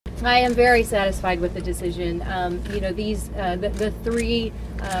I am very satisfied with the decision. You know, the 3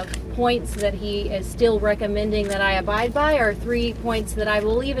 points that he is still recommending that I abide by are 3 points that I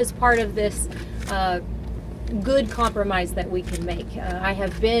believe is part of this good compromise that we can make. I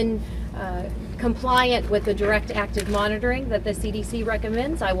have been compliant with the direct active monitoring that the CDC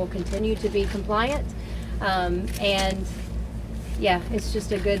recommends. I will continue to be compliant, and yeah, it's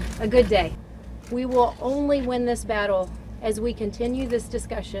just a good day. We will only win this battle as we continue this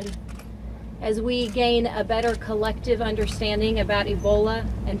discussion, as we gain a better collective understanding about Ebola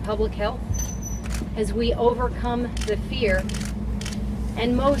and public health, as we overcome the fear,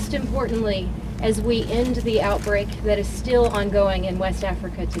 and most importantly, as we end the outbreak that is still ongoing in West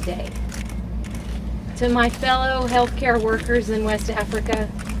Africa today. To my fellow healthcare workers in West Africa,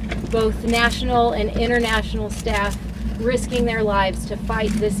 both national and international staff risking their lives to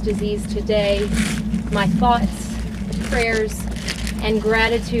fight this disease today, my thoughts, prayers, and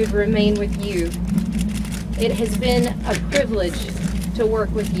gratitude remain with you. It has been a privilege to work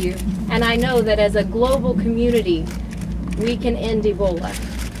with you, and I know that as a global community, we can end Ebola.